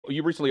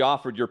You recently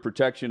offered your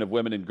Protection of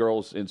Women and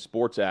Girls in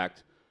Sports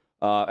Act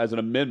as an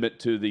amendment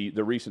to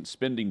the recent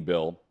spending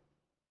bill.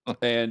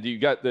 And you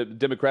got the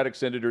Democratic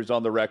senators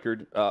on the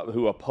record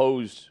who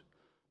opposed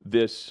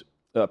this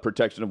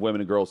Protection of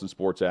Women and Girls in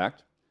Sports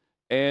Act.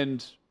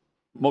 And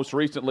most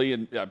recently,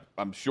 and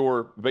I'm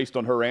sure based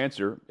on her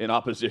answer, in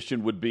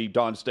opposition would be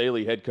Dawn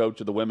Staley, head coach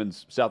of the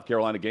women's South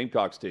Carolina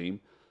Gamecocks team,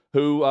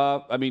 who,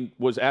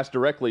 was asked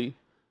directly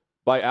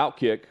by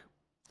OutKick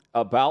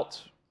about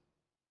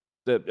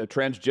the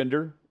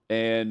transgender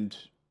and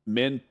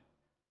men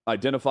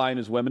identifying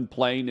as women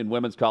playing in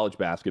women's college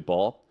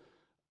basketball.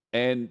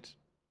 And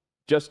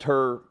just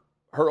her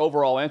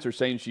overall answer,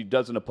 saying she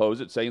doesn't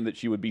oppose it, saying that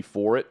she would be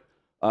for it,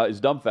 is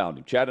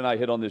dumbfounding. Chad and I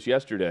hit on this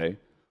yesterday.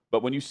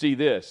 But when you see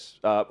this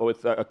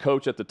with a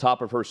coach at the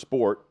top of her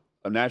sport,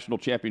 a national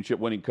championship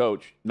winning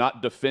coach,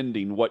 not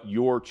defending what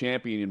you're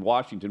championing in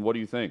Washington, what do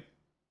you think?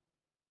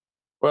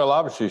 Well,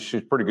 obviously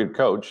she's a pretty good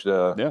coach.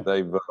 Yeah.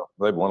 They've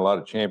won a lot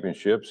of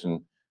championships,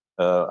 and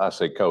I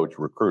say coach,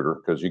 recruiter,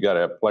 because you got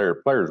to have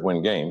players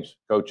win games,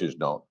 coaches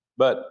don't.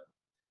 But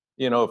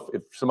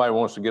if somebody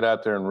wants to get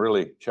out there and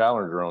really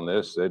challenge her on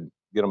this, they'd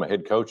get them a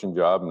head coaching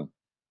job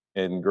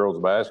in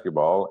girls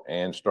basketball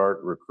and start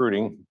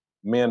recruiting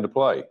men to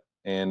play.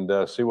 And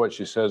see what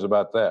she says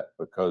about that,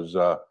 because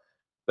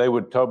they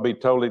would be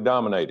totally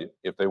dominated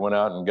if they went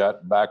out and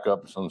got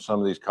backups on some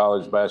of these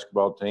college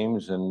basketball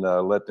teams and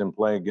let them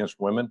play against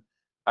women.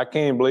 I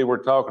can't even believe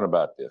we're talking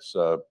about this.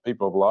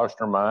 People have lost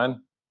their mind,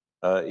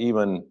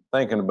 even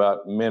thinking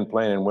about men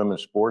playing in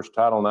women's sports.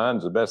 Title IX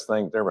is the best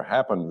thing that ever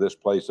happened to this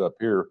place up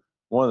here.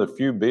 One of the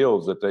few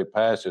bills that they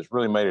passed has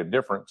really made a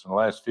difference in the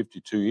last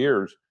 52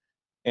 years.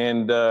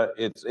 And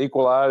it's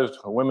equalized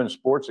women's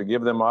sports to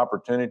give them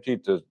opportunity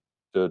to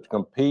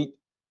compete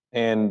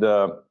and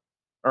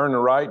earn the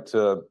right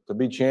to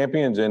be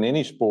champions in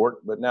any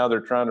sport. But now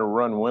they're trying to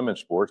run women's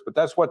sports. But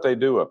that's what they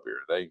do up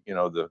here.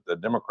 The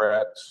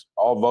Democrats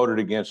all voted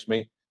against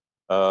me.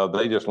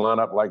 They just line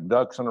up like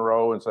ducks in a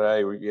row and say,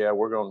 hey, we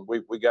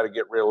got to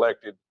get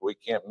reelected. We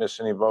can't miss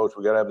any votes.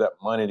 We got to have that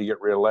money to get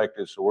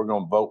reelected. So we're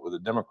going to vote with the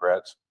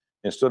Democrats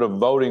instead of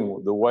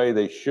voting the way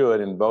they should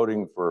and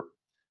voting for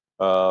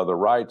the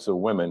rights of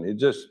women.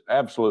 It's just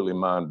absolutely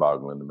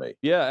mind-boggling to me.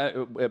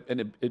 Yeah,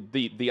 and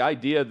the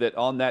idea that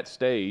on that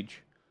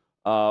stage,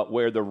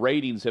 where the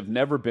ratings have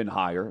never been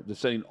higher, they're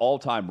setting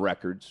all-time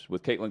records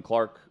with Caitlin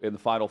Clark in the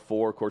Final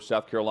Four, of course,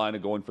 South Carolina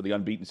going for the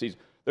unbeaten season.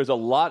 There's a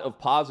lot of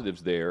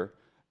positives there,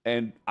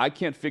 and I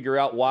can't figure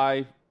out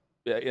why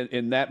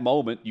in that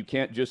moment you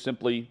can't just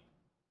simply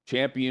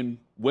champion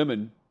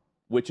women,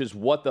 which is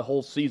what the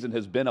whole season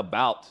has been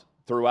about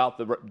throughout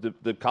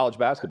the college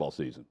basketball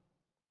season.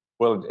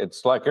 Well,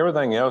 it's like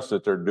everything else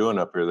that they're doing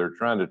up here. They're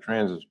trying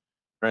to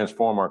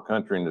transform our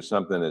country into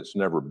something it's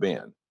never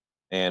been.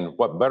 And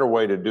what better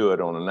way to do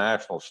it on a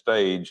national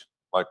stage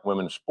like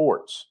women's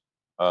sports?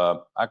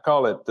 I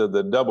call it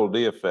the double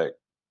D effect.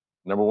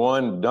 Number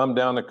one, dumb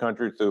down the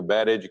country through a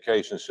bad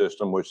education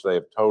system, which they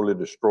have totally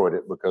destroyed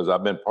it, because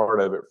I've been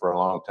part of it for a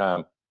long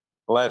time.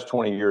 The last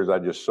 20 years, I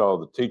just saw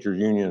the teachers'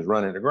 unions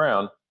running the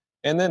ground.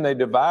 And then they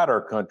divide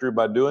our country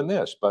by doing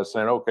this, by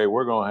saying, okay,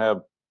 we're going to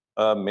have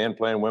men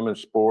playing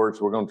women's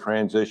sports. We're going to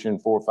transition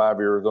 4 or 5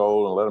 years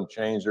old and let them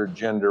change their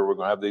gender. We're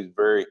going to have these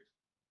very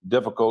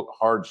difficult,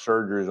 hard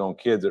surgeries on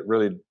kids that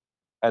really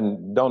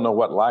don't know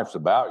what life's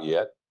about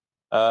yet.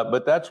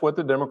 But that's what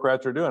the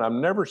Democrats are doing. I've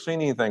never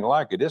seen anything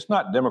like it. It's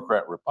not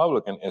Democrat,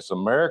 Republican. It's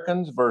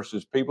Americans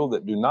versus people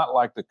that do not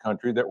like the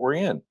country that we're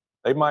in.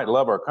 They might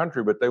love our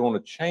country, but they want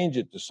to change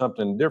it to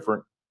something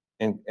different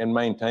and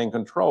maintain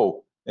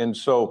control. And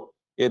so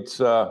it's,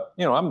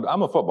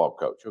 I'm a football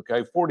coach,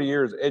 okay? 40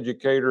 years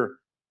educator,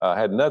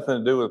 had nothing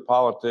to do with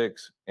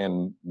politics.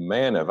 And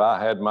man, have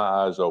I had my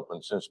eyes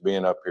open since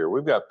being up here.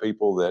 We've got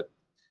people that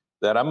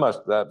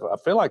I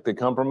feel like they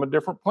come from a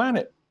different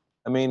planet.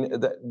 I mean,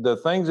 the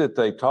things that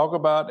they talk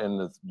about and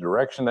the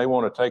direction they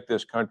want to take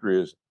this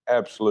country is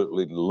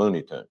absolutely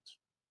Looney Tunes.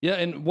 Yeah,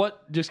 and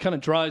what just kind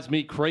of drives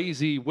me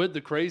crazy with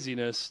the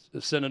craziness,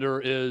 Senator,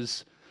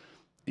 is,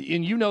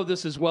 and you know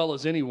this as well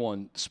as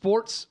anyone,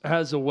 sports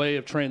has a way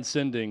of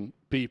transcending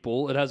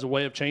people. It has a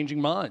way of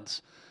changing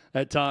minds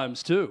at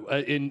times, too.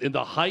 In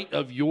the height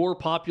of your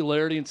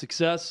popularity and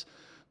success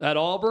at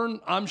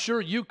Auburn, I'm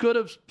sure you could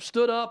have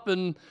stood up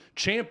and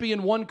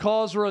championed one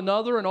cause or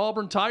another, and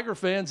Auburn Tiger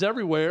fans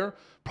everywhere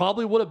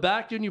probably would have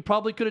backed you, and you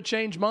probably could have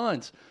changed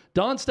minds.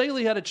 Dawn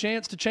Staley had a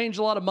chance to change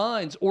a lot of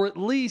minds, or at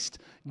least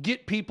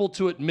get people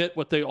to admit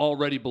what they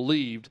already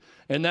believed,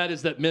 and that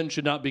is that men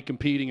should not be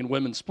competing in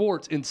women's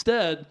sports.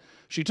 Instead,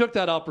 she took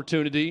that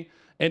opportunity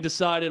and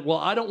decided, well,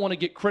 I don't want to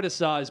get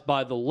criticized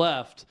by the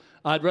left.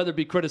 I'd rather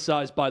be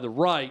criticized by the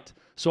right.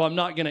 So I'm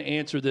not going to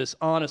answer this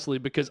honestly,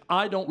 because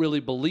I don't really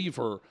believe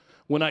her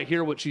when I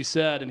hear what she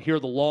said and hear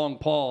the long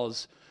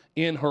pause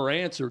in her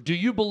answer. Do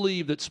you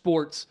believe that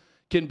sports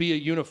can be a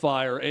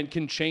unifier and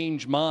can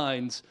change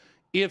minds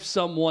if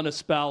someone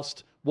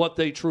espoused what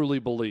they truly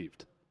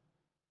believed?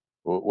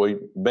 Well,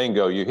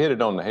 bingo, you hit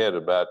it on the head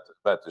about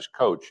this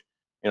coach.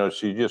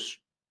 She just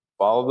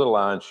followed the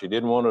line. She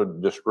didn't want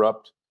to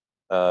disrupt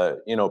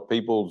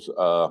people's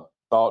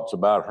thoughts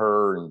about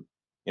her. And,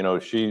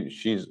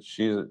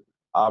 she's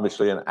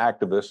obviously an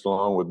activist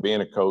along with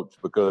being a coach,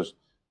 because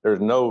there's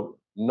no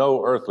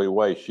earthly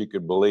way she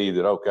could believe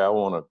that, okay, I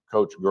want to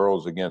coach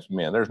girls against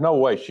men. There's no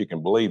way she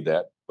can believe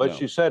that, but No.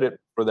 she said it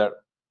for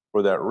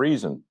that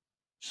reason.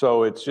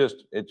 So I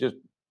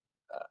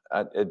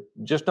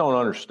just don't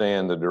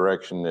understand the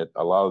direction that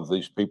a lot of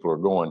these people are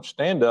going.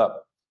 Stand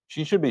up.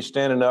 She should be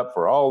standing up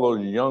for all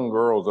those young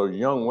girls, those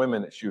young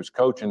women that she was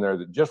coaching there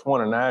that just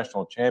won a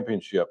national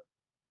championship,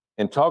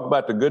 and talk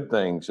about the good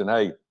things. And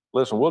hey,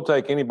 listen, we'll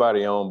take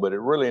anybody on, but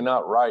it's really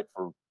not right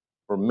for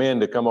men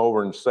to come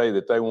over and say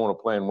that they want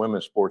to play in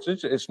women's sports.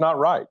 It's not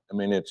right. I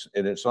mean,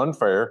 it's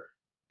unfair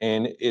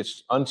and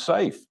it's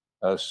unsafe.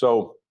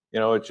 So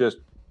it's just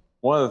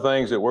one of the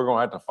things that we're going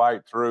to have to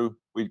fight through.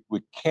 We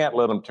can't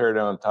let them tear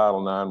down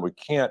Title IX. We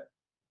can't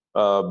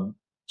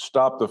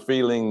stop the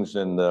feelings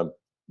and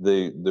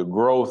the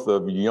growth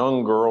of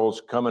young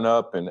girls coming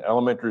up in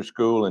elementary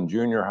school and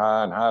junior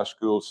high and high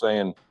school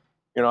saying,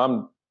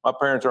 my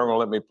parents aren't going to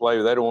let me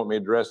play. They don't want me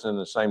dressing in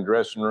the same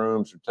dressing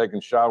rooms or taking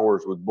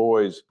showers with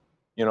boys,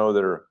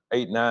 that are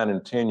 8, 9,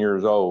 and 10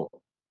 years old.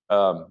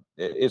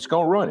 It's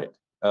going to ruin it.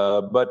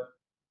 But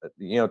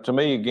to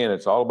me, again,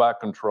 it's all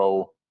about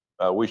control.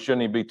 We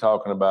shouldn't even be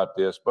talking about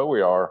this, but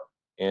we are,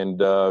 and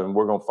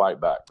we're going to fight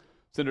back.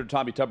 Senator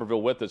Tommy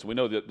Tuberville with us. We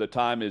know that the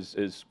time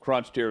is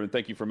crunched here, and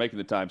thank you for making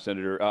the time,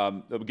 Senator.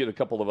 We'll get a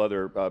couple of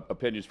other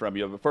opinions from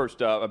you. But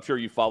first, I'm sure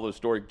you follow the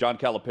story. John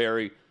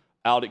Calipari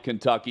out at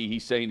Kentucky.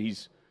 He's saying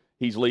he's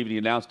leaving. He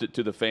announced it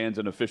to the fans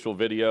in official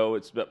video.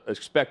 It's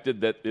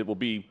expected that it will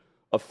be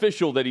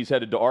official that he's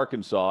headed to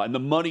Arkansas. And the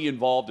money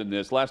involved in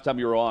this, last time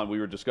you were on, we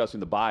were discussing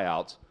the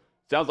buyouts.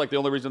 Sounds like the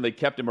only reason they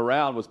kept him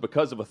around was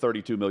because of a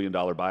 $32 million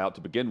buyout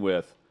to begin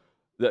with.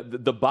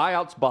 The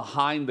buyouts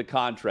behind the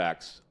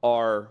contracts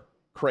are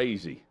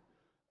crazy.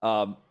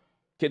 Can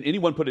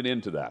anyone put an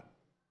end to that?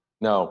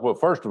 No. Well,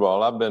 first of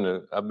all, I've been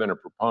a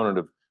proponent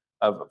of.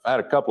 I've had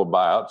a couple of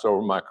buyouts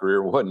over my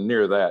career. Wasn't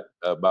near that,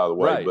 by the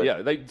way. Right. But,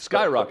 yeah, they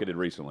skyrocketed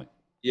recently.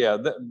 Yeah,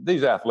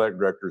 these athletic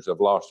directors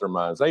have lost their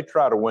minds. They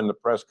try to win the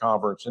press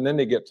conference, and then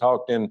they get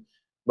talked in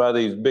by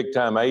these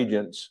big-time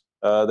agents.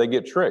 They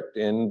get tricked.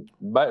 And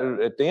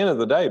at the end of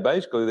the day,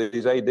 basically,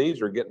 these ADs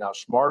are getting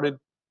outsmarted.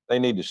 They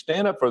need to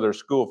stand up for their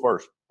school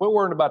first. Quit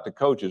worrying about the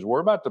coaches.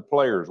 Worry about the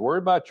players. Worry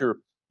about your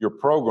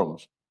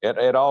programs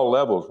at all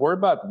levels. Worry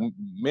about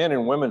men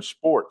and women's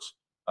sports.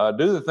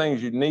 Do the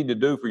things you need to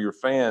do for your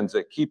fans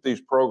that keep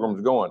these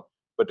programs going.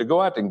 But to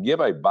go out and give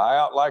a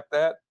buyout like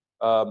that,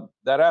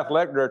 that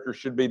athletic director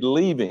should be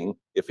leaving.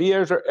 If he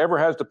ever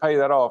has to pay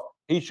that off,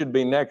 he should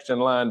be next in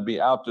line to be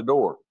out the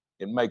door.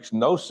 It makes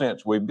no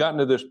sense. We've gotten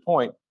to this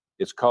point.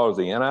 It's caused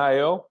the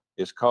NIL.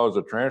 It's caused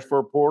the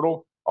transfer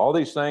portal. All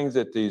these things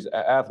that these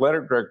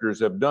athletic directors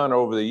have done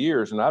over the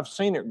years, and I've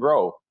seen it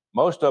grow.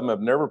 Most of them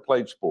have never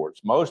played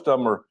sports. Most of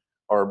them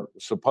are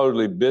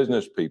supposedly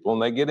business people,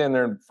 and they get in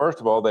there and first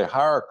of all, they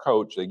hire a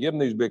coach. They give them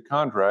these big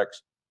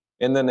contracts,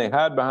 and then they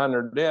hide behind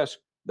their desk.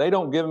 They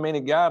don't give them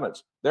any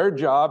guidance. Their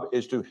job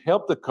is to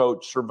help the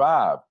coach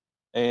survive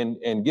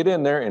and get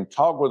in there and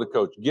talk with the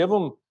coach. Give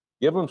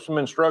them some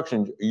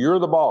instructions. You're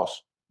the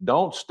boss.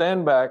 Don't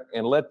stand back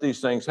and let these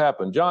things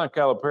happen. John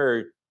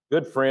Calipari,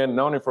 good friend,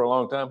 known him for a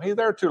long time. He's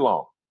there too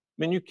long. I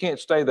mean, you can't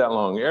stay that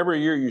long.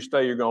 Every year you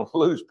stay, you're going to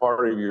lose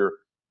part of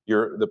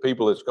the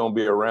people that's going to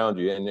be around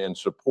you and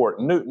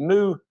support.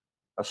 New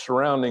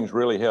surroundings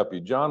really help you.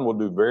 John will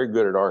do very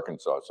good at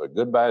Arkansas. It's a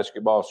good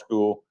basketball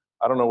school.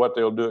 I don't know what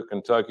they'll do at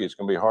Kentucky. It's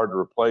going to be hard to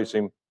replace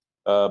him,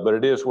 but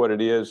it is what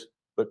it is.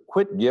 But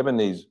quit giving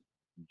these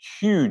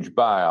huge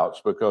buyouts,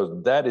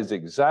 because that is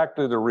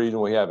exactly the reason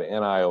we have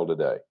NIL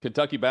today.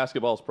 Kentucky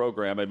basketball's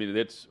program, I mean,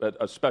 it's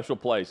a special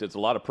place. It's a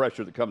lot of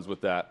pressure that comes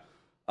with that.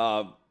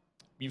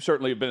 You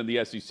certainly have been in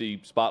the SEC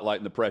spotlight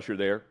and the pressure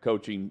there,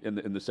 coaching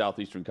in the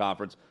Southeastern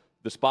Conference.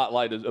 The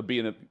spotlight of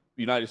being a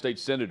United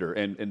States Senator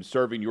and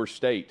serving your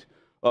state.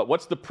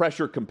 What's the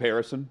pressure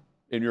comparison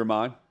in your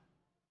mind?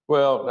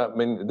 Well, I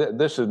mean,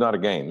 this is not a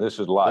game. This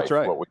is life, That's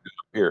right. What we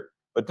do here.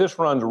 But this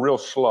runs real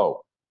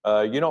slow.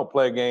 You don't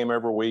play a game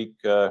every week.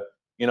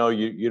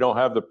 You don't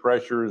have the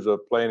pressures of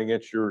playing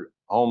against your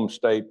home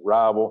state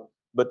rival.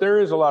 But there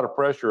is a lot of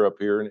pressure up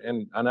here.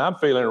 And I'm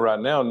feeling it right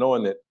now,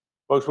 knowing that,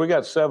 folks, we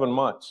got 7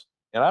 months.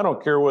 And I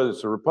don't care whether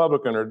it's a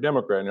Republican or a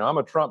Democrat. I'm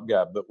a Trump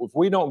guy. But if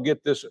we don't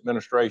get this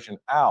administration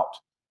out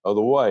of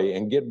the way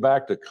and get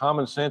back to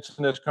common sense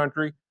in this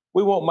country,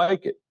 we won't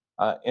make it.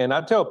 And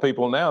I tell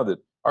people now that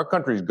our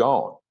country's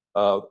gone,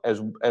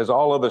 as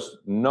all of us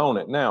known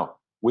it. Now,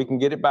 we can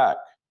get it back,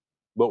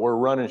 but we're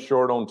running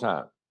short on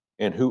time.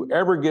 And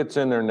whoever gets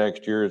in there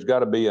next year has got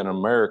to be an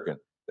American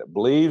that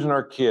believes in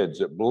our kids,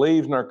 that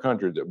believes in our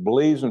country, that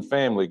believes in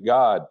family,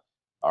 God,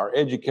 our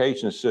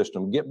education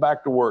system. Get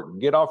back to work.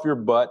 Get off your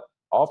butt,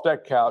 off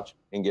that couch,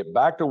 and get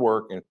back to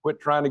work and quit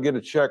trying to get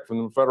a check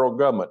from the federal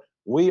government.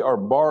 We are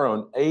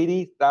borrowing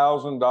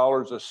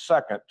 $80,000 a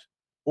second,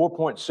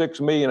 $4.6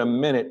 million a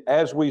minute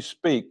as we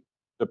speak,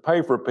 to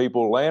pay for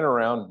people laying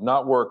around,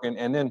 not working.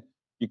 And then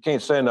you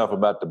can't say enough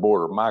about the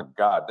border. My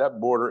God,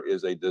 that border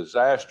is a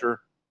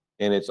disaster,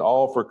 and it's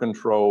all for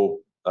control.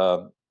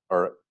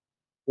 Our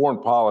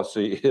foreign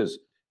policy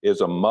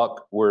is a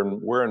muck.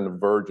 We're in the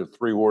verge of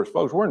 3 wars,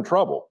 folks. We're in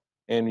trouble,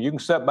 and you can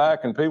step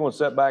back, and people can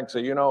step back and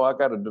say, you know, I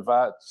got to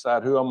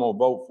decide who I'm going to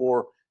vote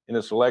for in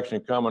this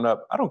election coming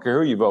up. I don't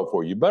care who you vote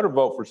for. You better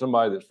vote for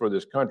somebody that's for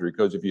this country,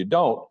 because if you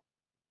don't,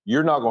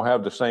 you're not going to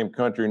have the same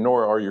country,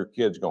 nor are your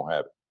kids going to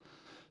have it.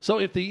 So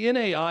if the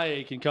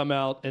NAIA can come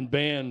out and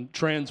ban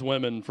trans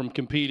women from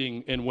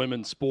competing in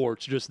women's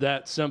sports, just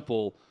that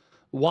simple,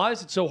 why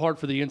is it so hard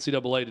for the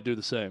NCAA to do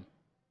the same?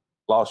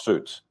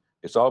 Lawsuits.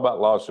 It's all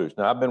about lawsuits.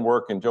 Now, I've been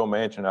working, Joe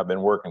Manchin, I've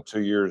been working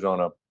 2 years on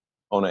an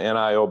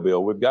NIL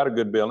bill. We've got a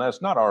good bill, and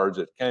that's not ours.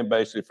 It came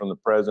basically from the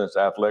presidents,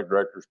 athletic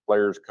directors,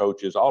 players,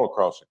 coaches, all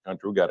across the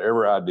country. We've got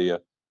every idea.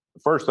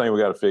 The first thing we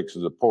got to fix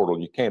is the portal.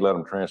 You can't let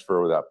them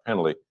transfer without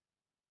penalty.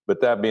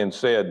 But that being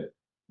said,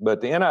 but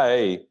the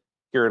NIA could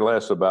care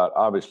less about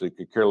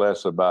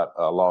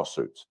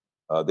lawsuits.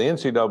 The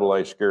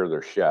NCAA scared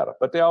their shadow,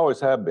 but they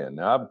always have been.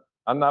 Now,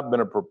 I've not been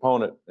a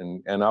proponent,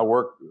 and I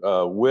work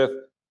with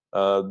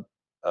the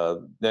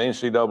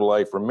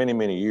NCAA for many,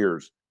 many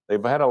years.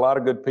 They've had a lot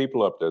of good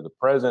people up there. The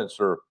presidents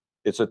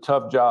it's a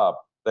tough job.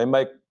 They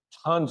make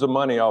tons of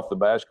money off the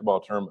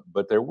basketball tournament,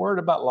 but they're worried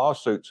about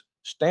lawsuits.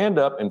 Stand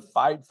up and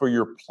fight for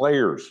your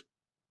players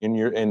in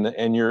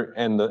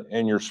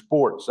your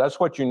sports. That's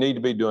what you need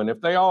to be doing.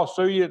 If they all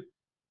sue you,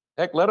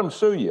 heck, let them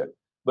sue you.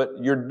 But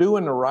you're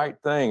doing the right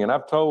thing. And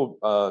I've told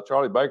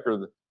Charlie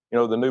Baker,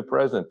 the new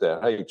president,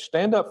 that, hey,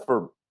 stand up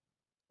for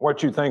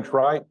what you think's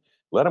right.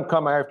 Let them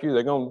come after you.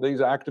 These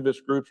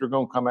activist groups are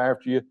going to come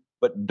after you,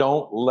 but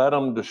don't let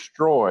them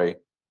destroy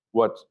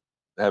what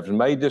has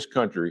made this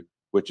country,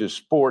 which is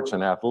sports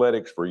and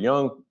athletics for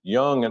young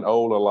and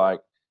old alike,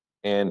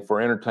 and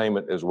for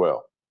entertainment as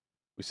well.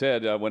 We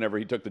said whenever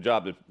he took the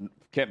job that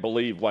can't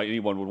believe why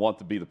anyone would want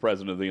to be the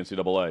president of the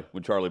NCAA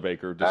when Charlie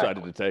Baker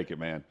decided to take it,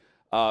 man.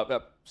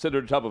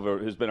 Senator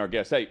Tuberville has been our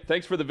guest. Hey,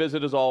 thanks for the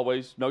visit as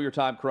always. Know your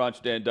time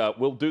crunched, and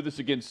we'll do this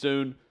again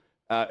soon.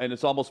 And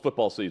it's almost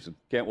football season.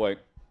 Can't wait.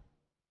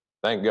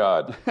 Thank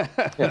God.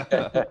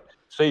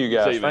 See you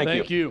guys. See you,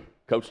 Thank you.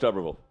 Coach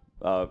Tuberville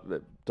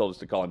told us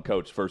to call him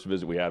Coach. First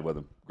visit we had with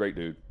him. Great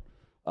dude.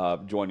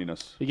 Joining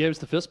us. He gave us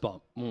the fist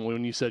bump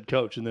when you said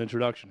coach in the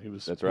introduction.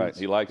 That's right.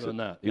 He likes it.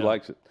 That. He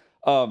likes it.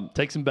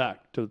 Takes him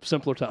back to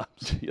simpler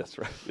times. Yes,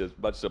 right. Yes,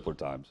 much simpler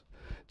times.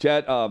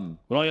 Chad, when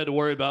all you had to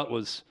worry about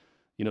was,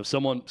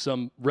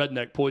 some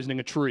redneck poisoning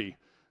a tree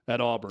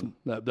at Auburn.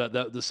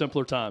 The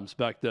simpler times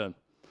back then.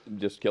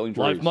 Just killing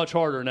trees. Life much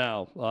harder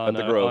now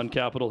on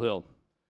Capitol Hill.